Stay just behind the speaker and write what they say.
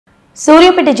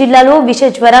సూర్యాపేట జిల్లాలో విష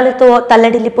జ్వరాలతో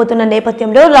తల్లడిల్లిపోతున్న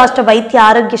నేపథ్యంలో రాష్ట్ర వైద్య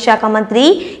ఆరోగ్య శాఖ మంత్రి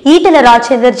ఈటెల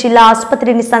రాజేందర్ జిల్లా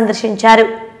ఆసుపత్రిని సందర్శించారు.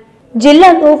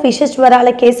 జిల్లాలో విష జ్వరాల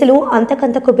కేసులు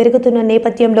అంతకంతకు పెరుగుతున్న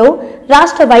నేపథ్యంలో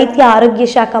రాష్ట్ర వైద్య ఆరోగ్య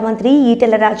శాఖ మంత్రి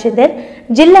ఈటెల రాజేందర్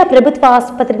జిల్లా ప్రభుత్వ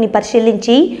ఆసుపత్రిని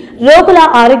పరిశీలించి రోగుల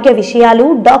ఆరోగ్య విషయాలు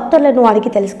డాక్టర్లను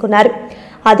అడిగి తెలుసుకున్నారు.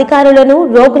 అధికారులను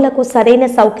రోగులకు సరైన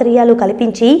సౌకర్యాలు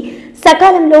కల్పించి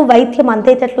సకాలంలో వైద్యం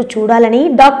అందేటట్లు చూడాలని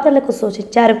డాక్టర్లకు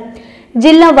సూచించారు.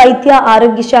 జిల్లా వైద్య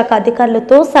ఆరోగ్య శాఖ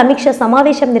అధికారులతో సమీక్ష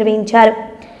సమావేశం నిర్వహించారు.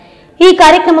 ఈ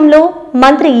కార్యక్రమంలో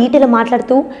మంత్రి ఈటెల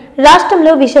మాట్లాడుతూ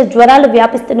రాష్ట్రంలో విష జ్వరాలు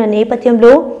వ్యాపిస్తున్న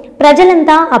నేపథ్యంలో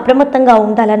ప్రజలంతా అప్రమత్తంగా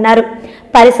ఉండాలన్నారు.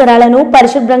 పరిసరాలను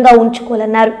పరిశుభ్రంగా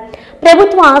ఉంచుకోవాలన్నారు.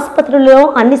 ప్రభుత్వ ఆసుపత్రుల్లో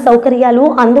అన్ని సౌకర్యాలు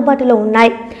అందుబాటులో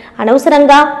ఉన్నాయి.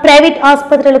 అనవసరంగా ప్రైవేట్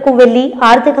ఆసుపత్రులకు వెళ్లి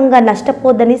ఆర్థికంగా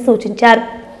నష్టపోద్దని సూచించారు.